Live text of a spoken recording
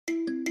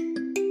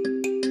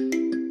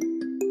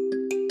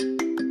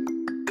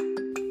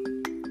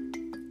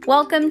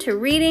Welcome to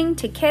Reading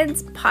to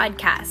Kids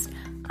podcast.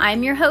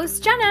 I'm your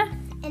host, Jenna.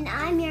 And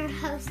I'm your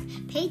host,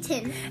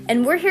 Peyton.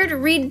 And we're here to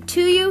read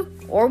to you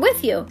or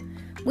with you.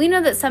 We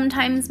know that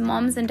sometimes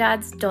moms and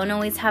dads don't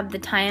always have the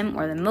time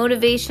or the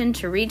motivation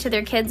to read to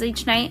their kids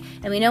each night,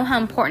 and we know how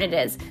important it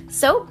is.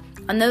 So,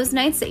 on those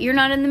nights that you're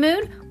not in the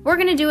mood, we're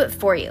going to do it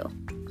for you.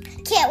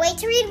 Can't wait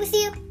to read with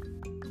you.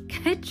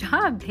 Good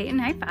job, Peyton.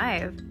 High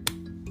five.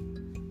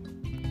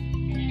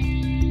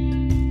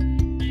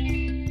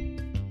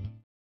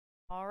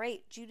 All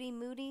right, Judy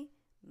Moody,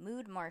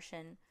 Mood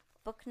Martian,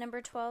 book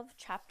number 12,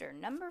 chapter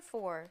number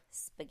 4,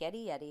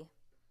 Spaghetti Yeti.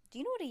 Do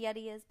you know what a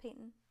Yeti is,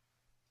 Peyton?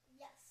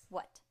 Yes.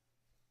 What?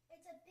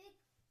 It's a big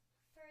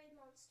furry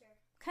monster.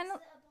 Kind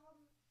of.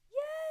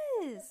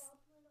 Yes.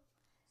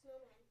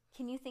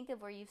 Can you think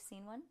of where you've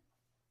seen one?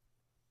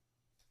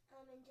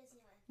 In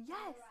Disneyland.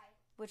 Yes.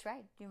 Which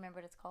ride? Do you remember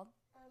what it's called?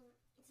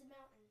 It's a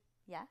mountain.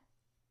 Yeah.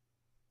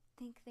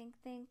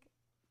 Think.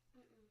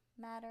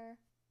 Matterhorn.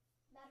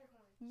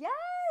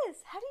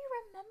 Yes! How do you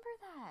remember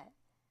that?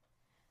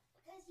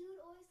 Because you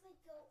would always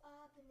go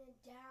up and then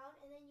down,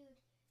 and then you'd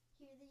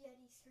hear the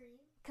Yeti scream.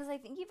 Because I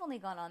think you've only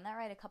gone on that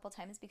ride a couple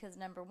times because,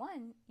 number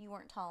one, you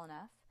weren't tall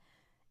enough.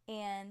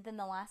 And then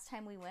the last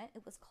time we went,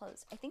 it was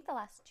closed. I think the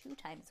last 2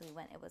 times we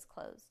went, it was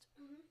closed.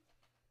 Mm-hmm.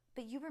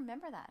 But you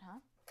remember that, huh?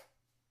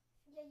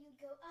 Yeah,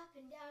 you'd go up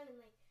and down and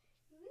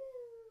woo.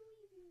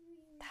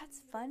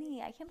 That's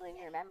funny. I can't believe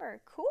you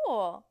remember.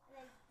 Cool. And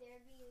then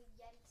there'd be a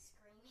Yeti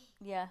screaming.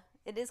 Yeah,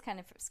 it is kind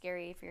of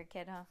scary if you're a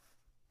kid, huh?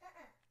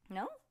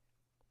 No?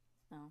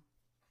 No.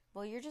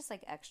 Well, you're just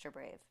extra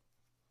brave.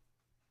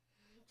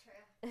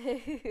 True.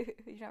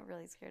 You're not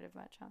really scared of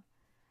much, huh?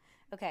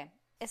 Okay.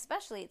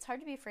 Especially, it's hard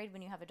to be afraid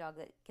when you have a dog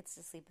that gets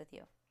to sleep with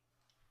you.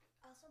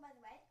 Also, by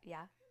the way.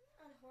 Yeah?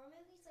 On horror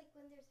movies,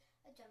 when there's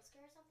a jump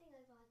scare or something,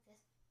 I go like this.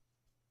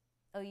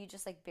 Oh, you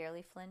just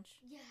barely flinch?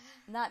 Yeah.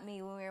 Not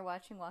me. When we were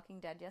watching Walking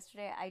Dead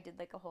yesterday, I did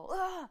a whole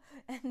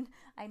and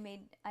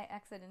I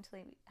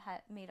accidentally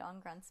made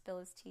Angran spill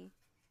his tea.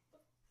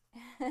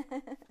 All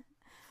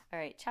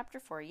right, chapter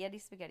 4,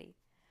 Yeti Spaghetti.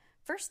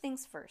 First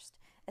things first.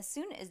 As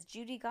soon as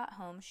Judy got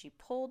home, she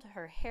pulled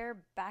her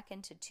hair back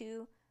into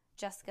 2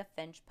 Jessica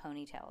Finch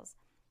ponytails.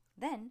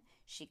 Then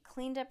she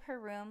cleaned up her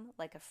room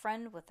like a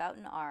friend without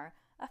an R,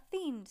 a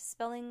fiend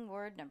spelling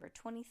word number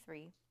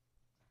 23.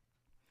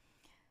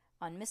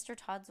 On Mr.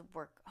 Todd's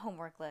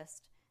homework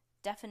list.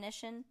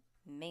 Definition,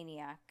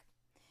 maniac.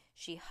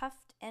 She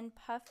huffed and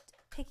puffed,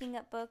 picking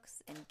up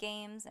books and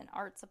games and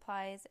art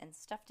supplies and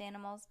stuffed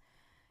animals.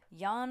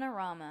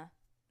 Yawn-a-rama.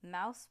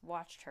 Mouse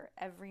watched her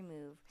every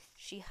move.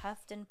 She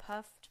huffed and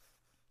puffed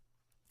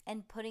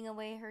and putting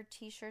away her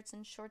t-shirts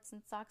and shorts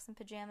and socks and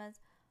pajamas.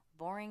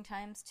 Boring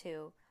times,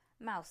 too.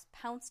 Mouse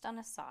pounced on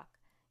a sock.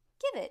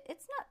 Give it.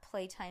 It's not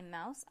playtime,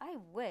 Mouse. I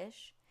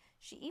wish.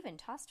 She even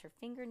tossed her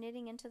finger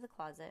knitting into the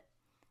closet.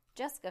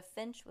 Jessica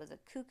Finch was a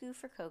cuckoo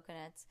for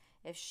coconuts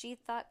if she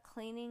thought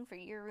cleaning for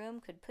your room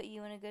could put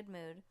you in a good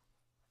mood.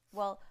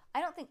 Well,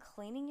 I don't think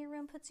cleaning your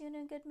room puts you in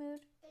a good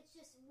mood. It's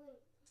just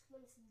when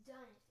it's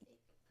done, it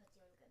puts you in a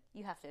good mood.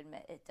 You have to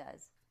admit it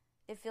does.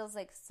 It feels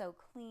so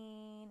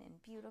clean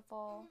and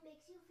beautiful. And it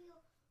makes you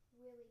feel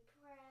really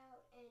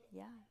proud and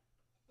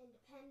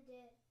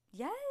independent.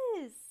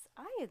 Yes,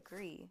 I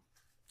agree.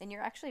 And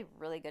you're actually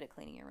really good at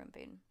cleaning your room,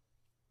 Peyton.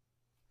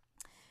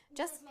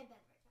 Just my bed right now.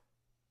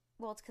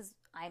 Well, it's because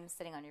I'm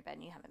sitting on your bed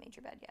and you haven't made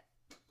your bed yet.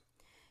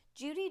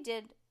 Judy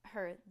did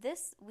her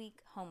this week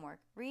homework.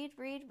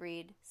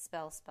 Read,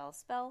 spell,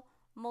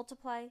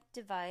 multiply,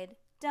 divide,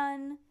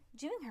 done.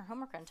 Doing her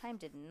homework on time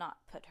did not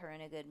put her in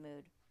a good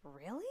mood.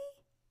 Really?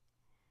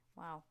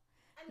 Wow.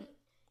 I mean,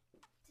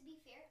 to be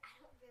fair,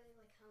 I don't really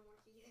like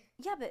homework either.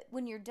 Yeah, but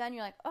when you're done,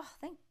 you're like, oh,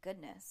 thank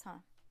goodness, huh?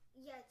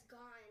 Yeah, it's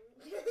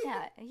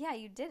gone. Yeah,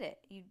 you did it.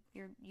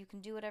 You can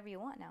do whatever you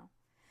want now.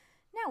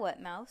 Now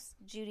what, Mouse?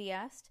 Judy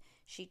asked.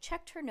 She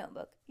checked her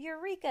notebook.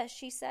 Eureka,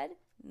 she said.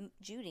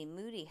 Judy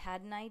Moody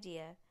had an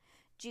idea.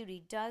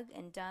 Judy dug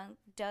and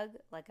dug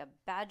like a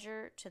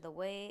badger to the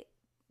way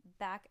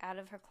back out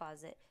of her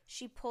closet.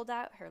 She pulled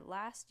out her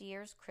last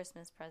year's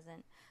Christmas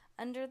present.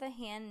 Under the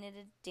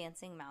hand-knitted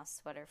dancing mouse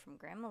sweater from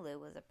Grandma Lou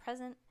was a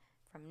present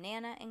from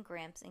Nana and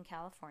Gramps in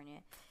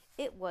California.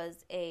 It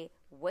was a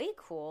way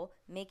cool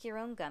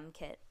make-your-own gum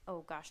kit.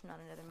 Oh, gosh, not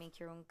another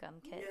make-your-own gum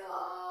kit.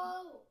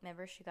 No!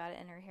 Remember she got it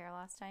in her hair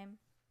last time?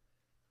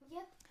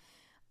 Yep.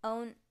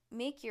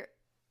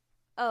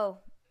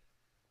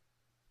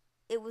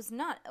 It was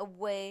not a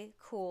way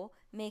cool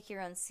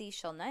make-your-own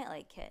seashell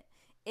nightlight kit.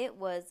 It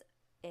was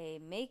a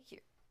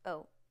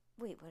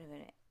wait a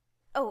minute.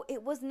 Oh,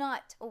 it was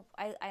not. Oh,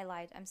 I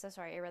lied. I'm so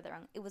sorry. I read that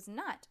wrong. It was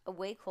not a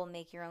way cool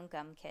make-your-own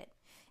gum kit.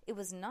 It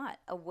was not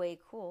a way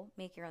cool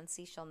make-your-own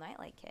seashell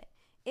nightlight kit.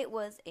 It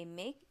was a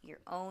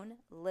make-your-own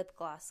lip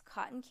gloss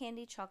cotton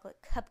candy chocolate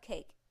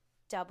cupcake.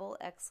 Double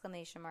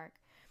exclamation mark.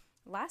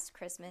 Last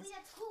Christmas. Wait,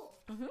 that's cool.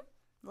 Mm-hmm.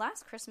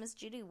 Last Christmas,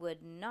 Judy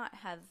would not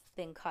have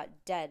been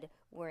caught dead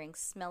wearing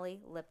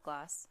smelly lip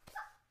gloss.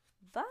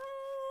 But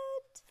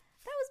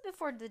that was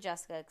before the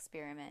Jessica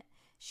experiment.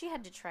 She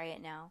had to try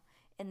it now.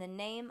 in the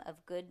name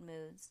of good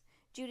moods.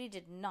 Judy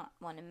did not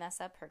want to mess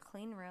up her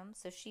clean room,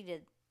 so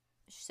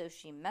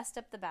she messed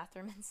up the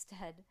bathroom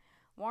instead.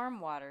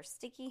 Warm water,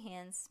 sticky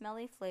hands,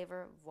 smelly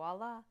flavor,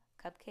 voila,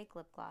 cupcake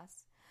lip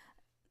gloss.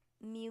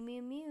 Mew,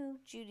 mew, mew.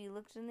 Judy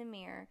looked in the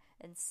mirror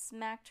and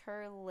smacked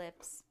her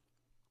lips.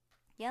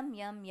 Yum,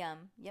 yum,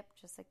 yum. Yep,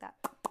 just like that.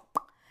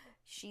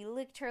 She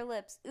licked her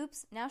lips.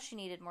 Oops, now she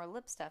needed more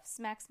lip stuff.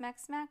 Smack, smack,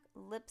 smack.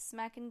 Lips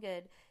smacking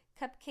good.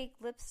 Cupcake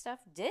lip stuff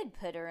did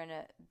put her in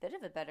a bit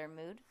of a better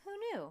mood. Who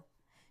knew?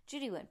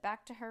 Judy went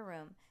back to her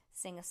room,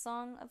 sang a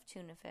song of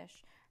tuna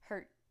fish.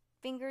 Her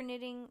finger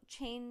knitting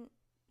chain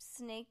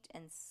snaked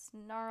and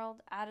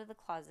snarled out of the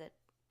closet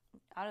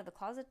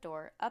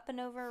door, up and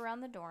over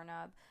around the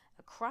doorknob,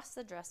 across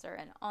the dresser,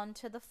 and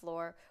onto the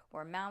floor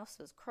where Mouse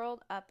was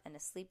curled up in a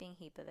sleeping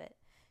heap of it.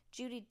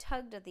 Judy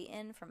tugged at the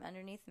end from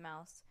underneath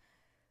Mouse.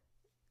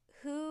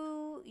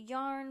 Who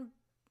yarn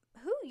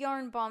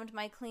bombed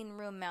my clean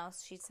room,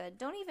 Mouse, she said.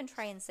 Don't even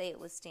try and say it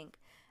was Stink.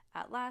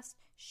 At last,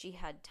 she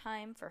had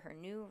time for her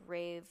new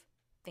rave,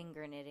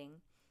 finger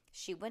knitting.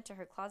 She went to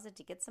her closet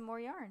to get some more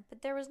yarn,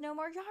 but there was no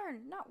more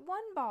yarn. Not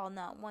one ball,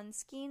 not one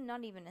skein,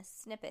 not even a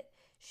snippet.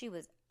 She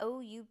was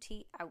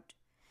O-U-T out.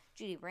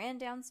 Judy ran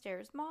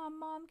downstairs. Mom,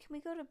 can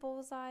we go to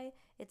Bullseye?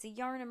 It's a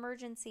yarn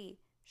emergency.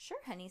 Sure,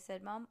 honey,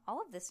 said Mom.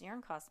 All of this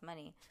yarn costs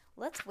money.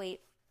 Let's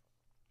wait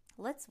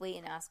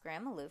and ask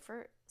Grandma Lou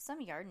for some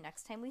yarn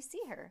next time we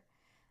see her.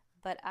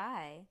 But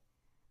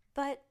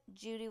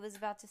Judy was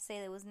about to say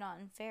it was not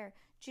unfair.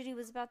 Judy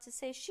was about to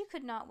say she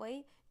could not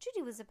wait.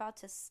 Judy was about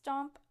to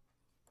stomp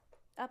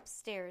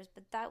upstairs,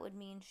 but that would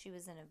mean she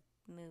was in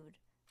a mood.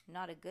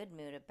 Not a good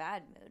mood, a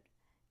bad mood.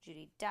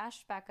 Judy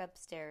dashed back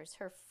upstairs.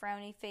 Her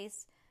frowny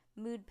face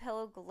mood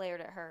pillow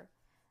glared at her.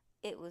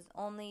 It was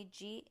only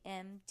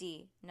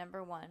GMD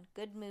number 1,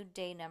 good mood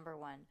day number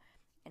 1,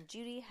 and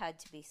Judy had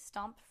to be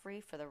stomped free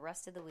for the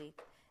rest of the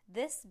week.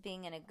 This,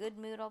 being in a good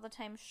mood all the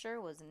time,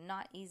 sure was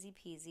not easy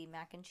peasy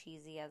mac and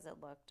cheesy as it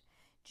looked.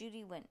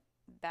 Judy went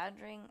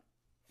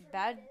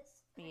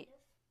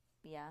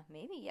yeah,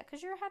 maybe, yeah,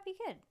 because you're a happy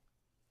kid.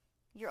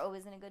 You're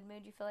always in a good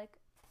mood, you feel like?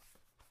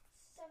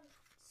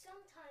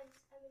 Sometimes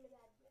I'm in a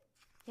bad mood.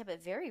 Yeah,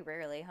 but very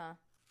rarely, huh?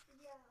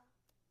 Yeah.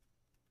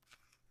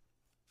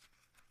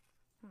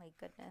 Oh my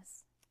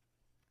goodness.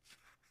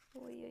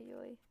 Oy, oy,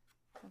 oy.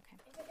 Okay.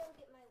 If I don't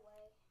get my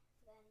way,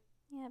 then...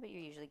 Yeah, but you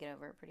usually get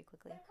over it pretty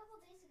quickly. But a couple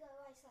days ago,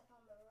 I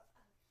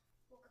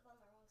woke up on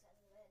the wrong side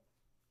of the bed.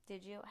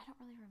 Did you? I don't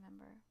really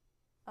remember.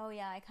 Oh,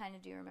 yeah, I kind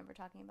of do remember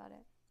talking about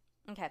it.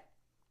 Okay.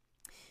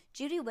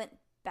 Judy went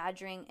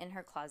badgering in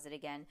her closet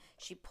again.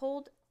 She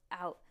pulled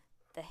out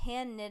the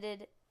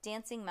hand-knitted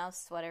dancing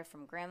mouse sweater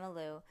from Grandma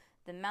Lou.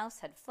 The mouse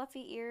had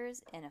fluffy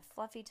ears and a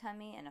fluffy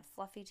tummy and a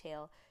fluffy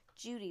tail.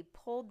 Judy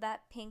pulled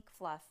that pink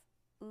fluff.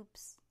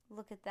 Oops,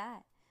 look at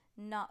that.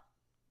 Not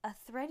a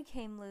thread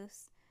came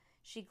loose.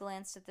 She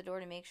glanced at the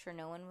door to make sure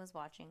no one was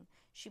watching.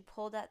 She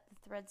pulled at the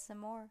thread some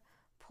more.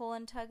 Pull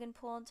and tug,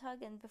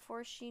 and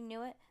before she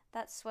knew it,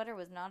 that sweater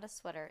was not a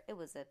sweater. It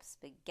was a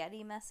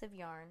spaghetti mess of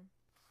yarn.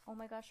 Oh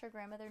my gosh, her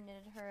grandmother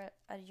knitted her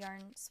a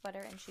yarn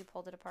sweater and she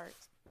pulled it apart.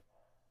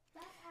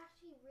 That's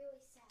actually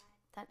really sad.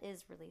 That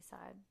is really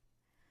sad.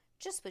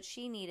 Just what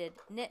she needed.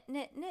 Knit,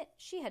 knit, knit.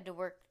 She had to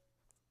work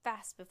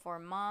fast before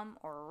Mom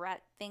or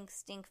Rat Fink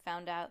Stink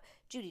found out.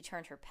 Judy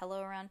turned her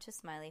pillow around to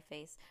Smiley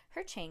Face.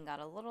 Her chain got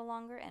a little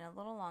longer,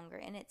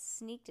 and it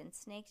sneaked and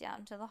snaked out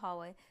into the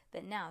hallway,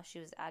 but now she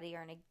was out of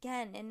yarn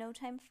again in no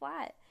time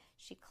flat.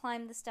 She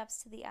climbed the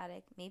steps to the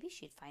attic. Maybe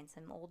she'd find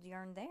some old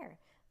yarn there.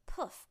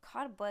 Poof!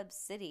 Cobweb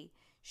City.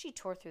 She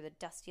tore through the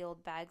dusty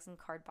old bags and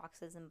card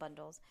boxes and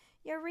bundles.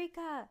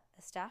 Eureka!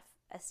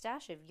 A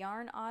stash of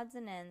yarn odds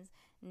and ends.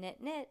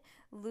 Knit, knit,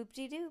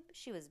 loop-de-doop.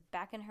 She was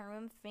back in her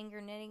room, finger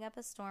knitting up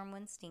a storm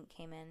when Stink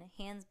came in,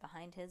 hands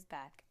behind his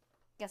back.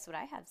 Guess what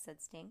I have,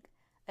 said Stink.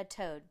 A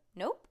toad.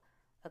 Nope.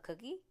 A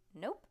cookie?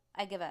 Nope.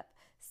 I give up.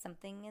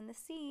 Something in the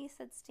sea,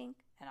 said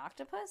Stink. An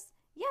octopus?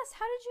 Yes,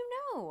 how did you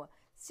know?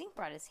 Stink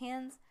brought his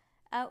hands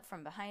out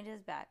from behind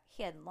his back.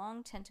 He had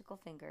long tentacle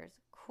fingers.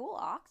 Cool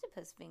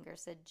octopus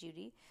fingers, said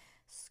Judy.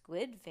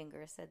 Squid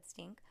fingers, said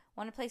Stink.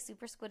 Want to play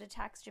Super Squid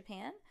Attacks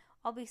Japan?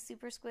 I'll be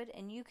Super Squid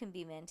and you can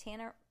be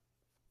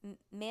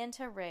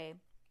Manta Ray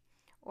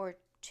or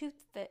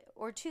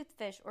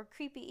Toothfish or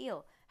Creepy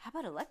Eel. How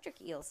about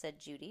Electric Eel, said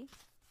Judy.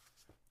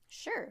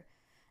 Sure.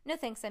 No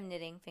thanks, I'm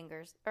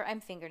finger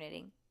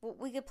knitting. Well,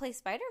 we could play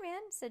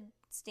Spider-Man, said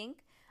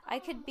Stink. I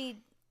could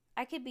be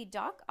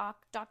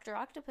Dr.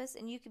 Octopus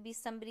and you could be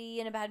somebody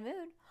in a bad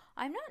mood.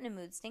 I'm not in a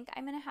mood, Stink.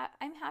 I'm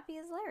happy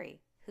as Larry.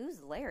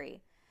 Who's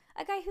Larry?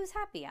 A guy who's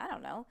happy. I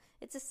don't know.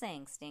 It's a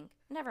saying, Stink.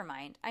 Never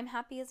mind. I'm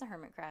happy as a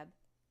hermit crab.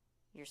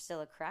 You're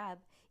still a crab.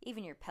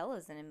 Even your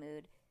pillow's in a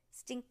mood.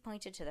 Stink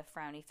pointed to the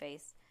frowny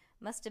face.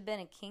 Must have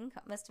been King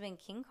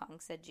Kong,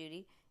 said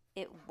Judy.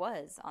 It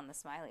was on the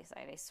smiley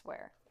side, I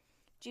swear.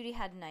 Judy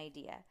had an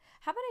idea.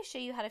 How about I show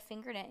you how to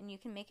finger knit and you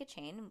can make a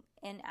chain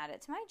and add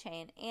it to my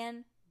chain?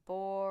 And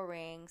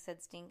boring,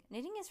 said Stink.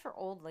 Knitting is for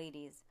old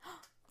ladies.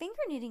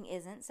 Finger knitting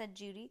isn't, said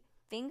Judy.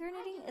 Finger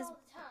knitting is... all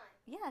the time.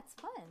 Yeah, it's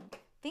fun.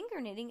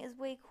 Finger knitting is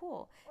way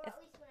cool. Or at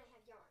least when I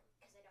have yarn,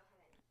 because I don't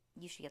have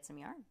any. You should get some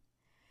yarn.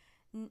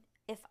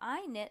 If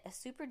I knit a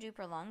super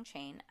duper long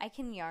chain, I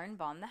can yarn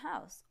bomb the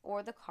house,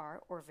 or the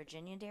car, or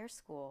Virginia Dare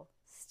school.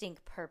 Stink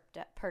perked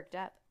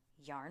up.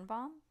 Yarn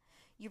bomb?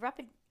 You wrap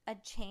a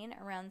chain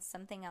around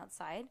something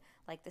outside,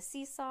 like the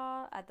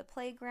seesaw at the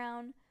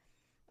playground,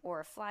 or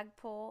a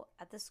flagpole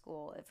at the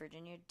school at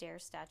Virginia Dare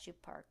Statue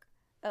Park.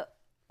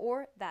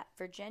 Or that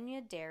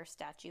Virginia Dare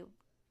statue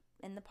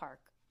in the park.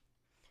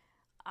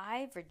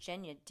 I,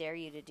 Virginia, dare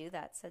you to do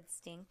that, said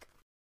Stink.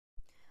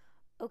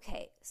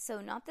 Okay,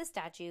 so not the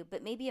statue,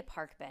 but maybe a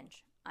park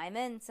bench. I'm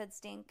in, said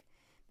Stink.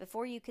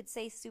 Before you could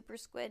say super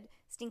squid,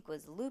 Stink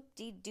was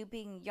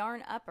loop-de-dooping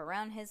yarn up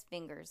around his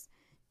fingers.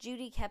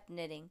 Judy kept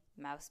knitting.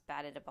 Mouse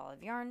batted a ball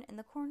of yarn in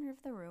the corner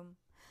of the room.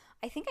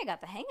 I think I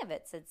got the hang of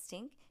it, said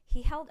Stink.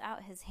 He held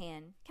out his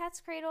hand. Cat's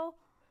cradle.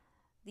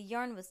 The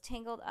yarn was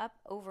tangled up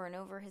over and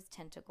over his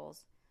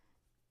tentacles.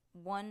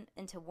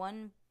 Into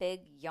one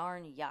big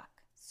yarn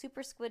yuck.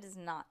 Super Squid is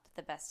not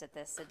the best at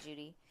this, said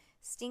Judy.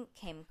 Stink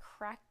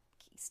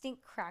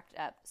cracked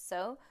up.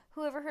 So,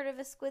 who ever heard of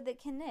a squid that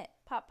can knit?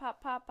 Pop,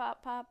 pop, pop,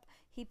 pop, pop.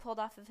 He pulled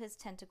off of his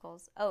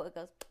tentacles. Oh, it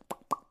goes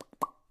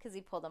because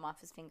he pulled them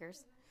off his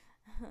fingers.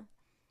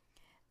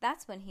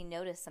 That's when he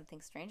noticed something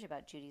strange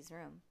about Judy's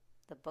room.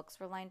 The books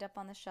were lined up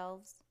on the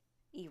shelves.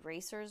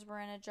 Erasers were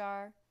in a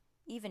jar.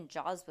 Even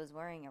Jaws was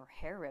wearing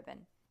a hair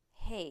ribbon.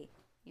 Hey,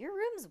 your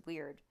room's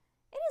weird.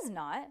 It is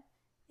not.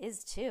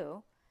 Is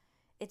too.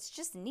 It's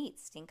just neat,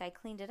 Stink. I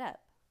cleaned it up.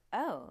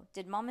 Oh,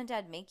 did Mom and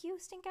Dad make you?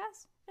 Stink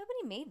asked.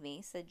 Nobody made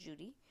me, said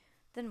Judy.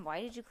 Then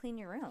why did you clean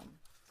your room?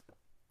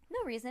 No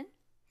reason.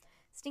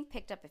 Stink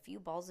picked up a few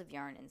balls of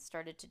yarn and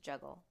started to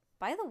juggle.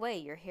 By the way,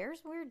 your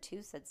hair's weird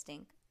too, said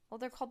Stink. Well,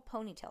 they're called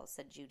ponytails,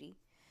 said Judy.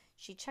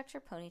 She checked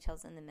her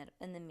ponytails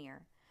in the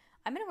mirror.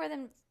 I'm going to wear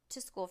them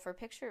to school for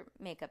picture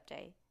makeup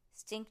day.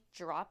 Stink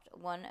dropped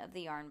one of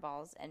the yarn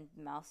balls and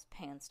Mouse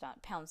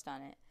pounced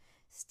on it.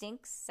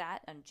 Stink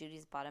sat on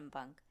Judy's bottom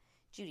bunk.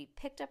 Judy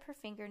picked up her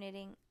finger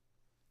knitting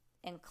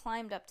and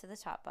climbed up to the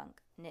top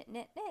bunk. Knit,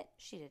 knit, knit.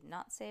 She did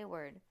not say a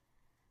word.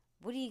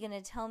 What are you going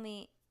to tell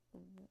me?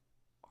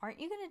 Aren't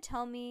you going to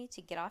tell me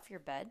to get off your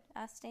bed?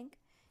 Asked Stink.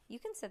 You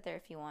can sit there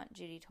if you want,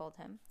 Judy told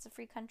him. It's a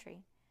free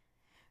country.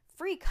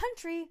 Free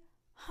country?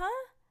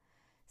 Huh?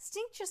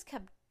 Stink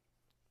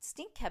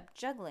kept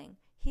juggling.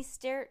 He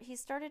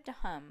started to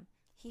hum.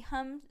 He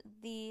hummed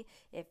the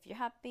If You're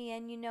Happy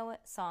and You Know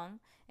It song,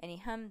 and he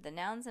hummed the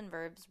Nouns and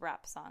Verbs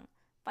rap song.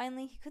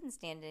 Finally, he couldn't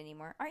stand it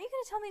anymore. Aren't you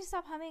going to tell me to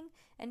stop humming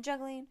and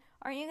juggling?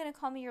 Aren't you going to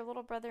call me your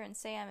little brother and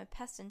say I'm a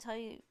pest and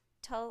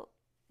tell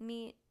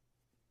me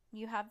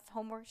you have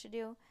homework to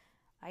do?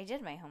 I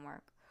did my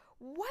homework.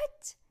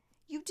 What?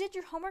 You did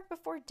your homework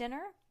before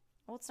dinner?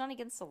 Well, it's not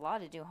against the law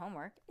to do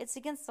homework. It's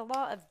against the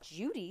law of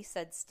Judy,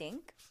 said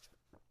Stink.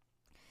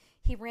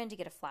 He ran to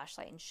get a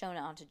flashlight and shone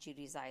it onto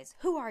Judy's eyes.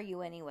 Who are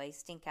you anyway?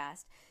 Stink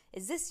asked.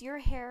 Is this your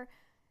hair?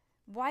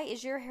 Why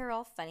is your hair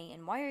all funny?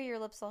 And why are your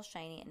lips all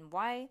shiny?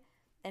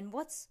 And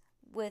what's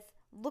with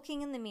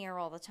looking in the mirror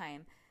all the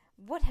time?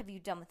 What have you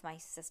done with my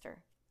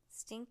sister?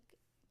 Stink,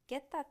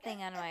 get that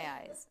thing out of my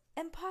eyes.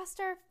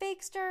 Imposter,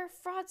 fakester,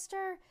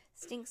 fraudster,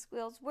 Stink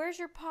squeals. Where's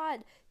your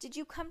pod? Did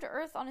you come to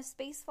Earth on a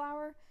space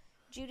flower?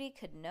 Judy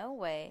could no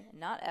way,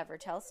 not ever,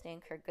 tell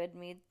Stink her good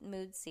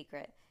mood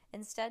secret.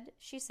 Instead,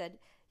 she said,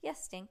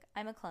 Yes, Stink,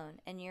 I'm a clone,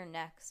 and you're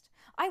next.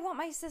 I want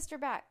my sister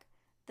back.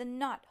 The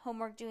not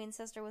homework-doing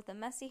sister with a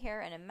messy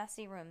hair and a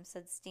messy room,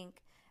 said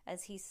Stink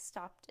as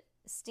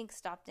Stink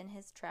stopped in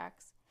his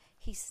tracks.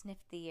 He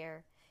sniffed the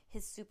air.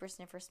 His super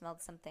sniffer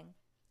smelled something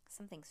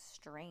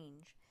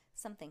strange,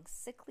 something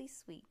sickly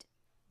sweet,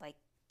 like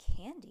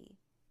candy.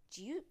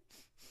 Do you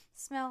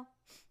smell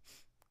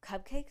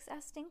cupcakes?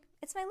 Asked Stink.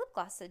 It's my lip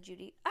gloss, said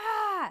Judy.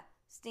 Ah!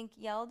 Stink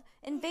yelled.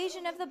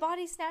 Invasion of the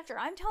body snatcher.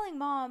 I'm telling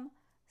Mom.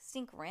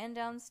 Stink ran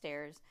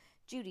downstairs.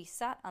 Judy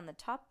sat on the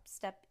top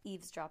step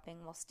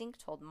eavesdropping while Stink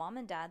told Mom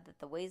and Dad that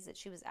the ways that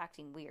she was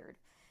acting weird.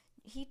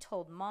 He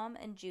told Mom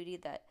and Judy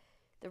that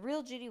the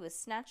real Judy was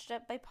snatched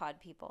up by pod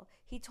people.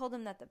 He told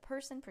them that the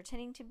person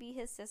pretending to be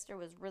his sister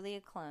was really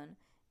a clone.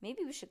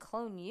 Maybe we should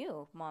clone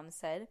you, Mom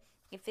said,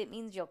 if it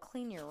means you'll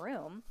clean your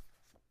room.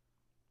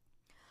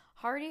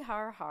 Hardy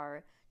har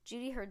har.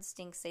 Judy heard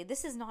Stink say,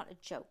 This is not a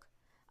joke.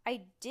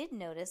 I did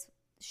notice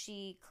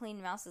she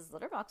cleaned Mouse's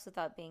litter box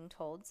without being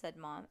told, said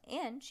Mom,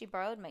 and she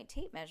borrowed my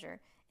tape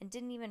measure and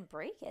didn't even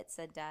break it,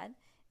 said Dad.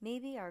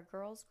 Maybe our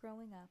girl's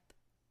growing up.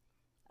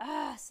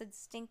 Ah, said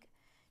Stink.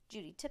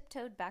 Judy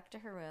tiptoed back to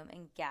her room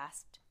and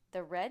gasped.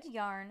 The red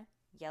yarn,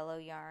 yellow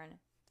yarn,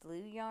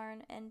 blue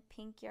yarn, and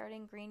pink yarn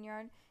and green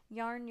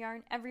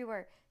yarn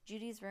everywhere.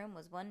 Judy's room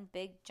was one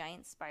big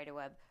giant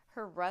spiderweb.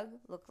 Her rug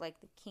looked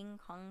like the King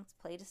Kong's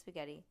plate of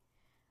spaghetti.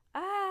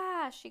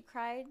 Ah, she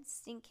cried.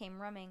 Stink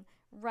came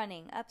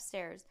running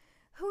upstairs.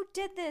 Who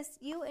did this?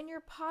 You and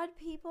your pod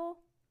people?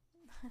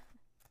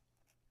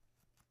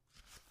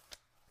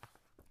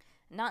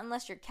 Not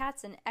unless your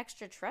cat's an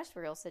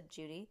extraterrestrial, said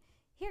Judy.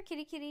 Here,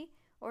 kitty kitty.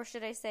 Or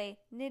should I say,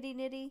 nitty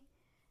nitty?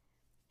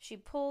 She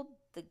pulled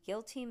the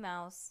guilty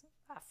mouse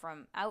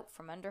out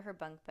from under her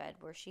bunk bed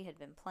where she had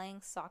been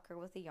playing soccer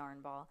with a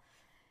yarn ball,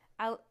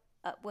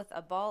 with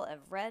a ball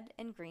of red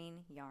and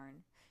green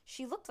yarn.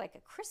 She looked like a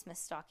Christmas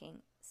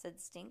stocking,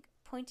 said Stink,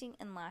 pointing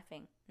and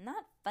laughing.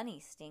 Not funny,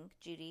 Stink,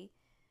 Judy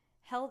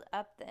held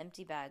up the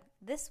empty bag.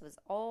 This was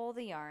all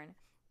the yarn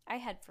that I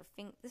had for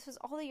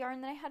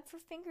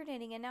finger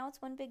knitting, and now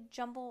it's one big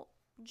jumbo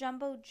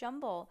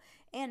jumble.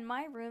 And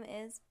my room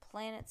is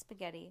Planet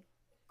Spaghetti.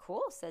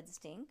 Cool, said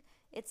Stink.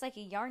 It's like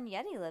a yarn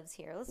yeti lives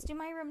here. Let's do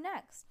my room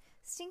next.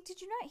 Stink, did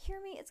you not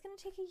hear me? It's going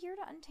to take a year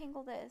to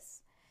untangle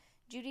this.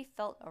 Judy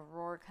felt a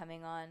roar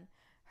coming on.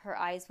 Her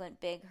eyes went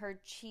big.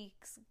 Her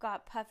cheeks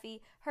got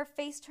puffy. Her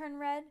face turned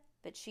red.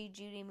 But she,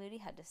 Judy Moody,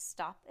 had to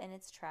stop in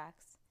its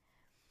tracks.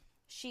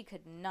 She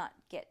could not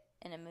get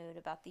in a mood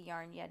about the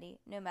yarn yeti,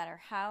 no matter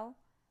how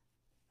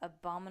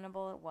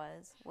abominable it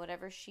was.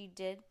 Whatever she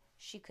did,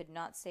 she could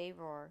not say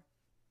roar.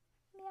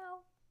 Meow,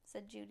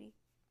 said Judy.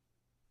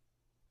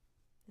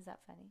 Is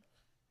that funny?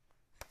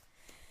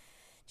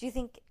 Do you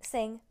think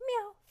saying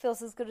meow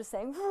feels as good as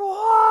saying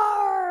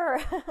roar?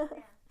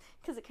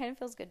 Because it kind of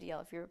feels good to yell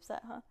if you're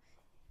upset, huh?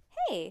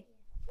 Hey,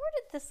 where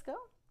did this go?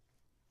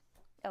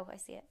 Oh, I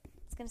see it.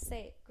 It's going to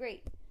say,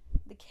 great,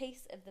 the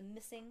case of the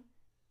missing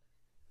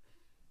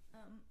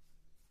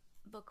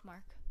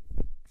bookmark.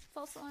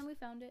 False alarm, we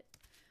found it.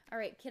 All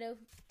right, kiddo,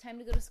 time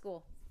to go to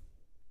school.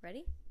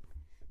 Ready?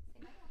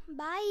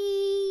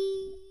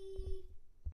 Bye.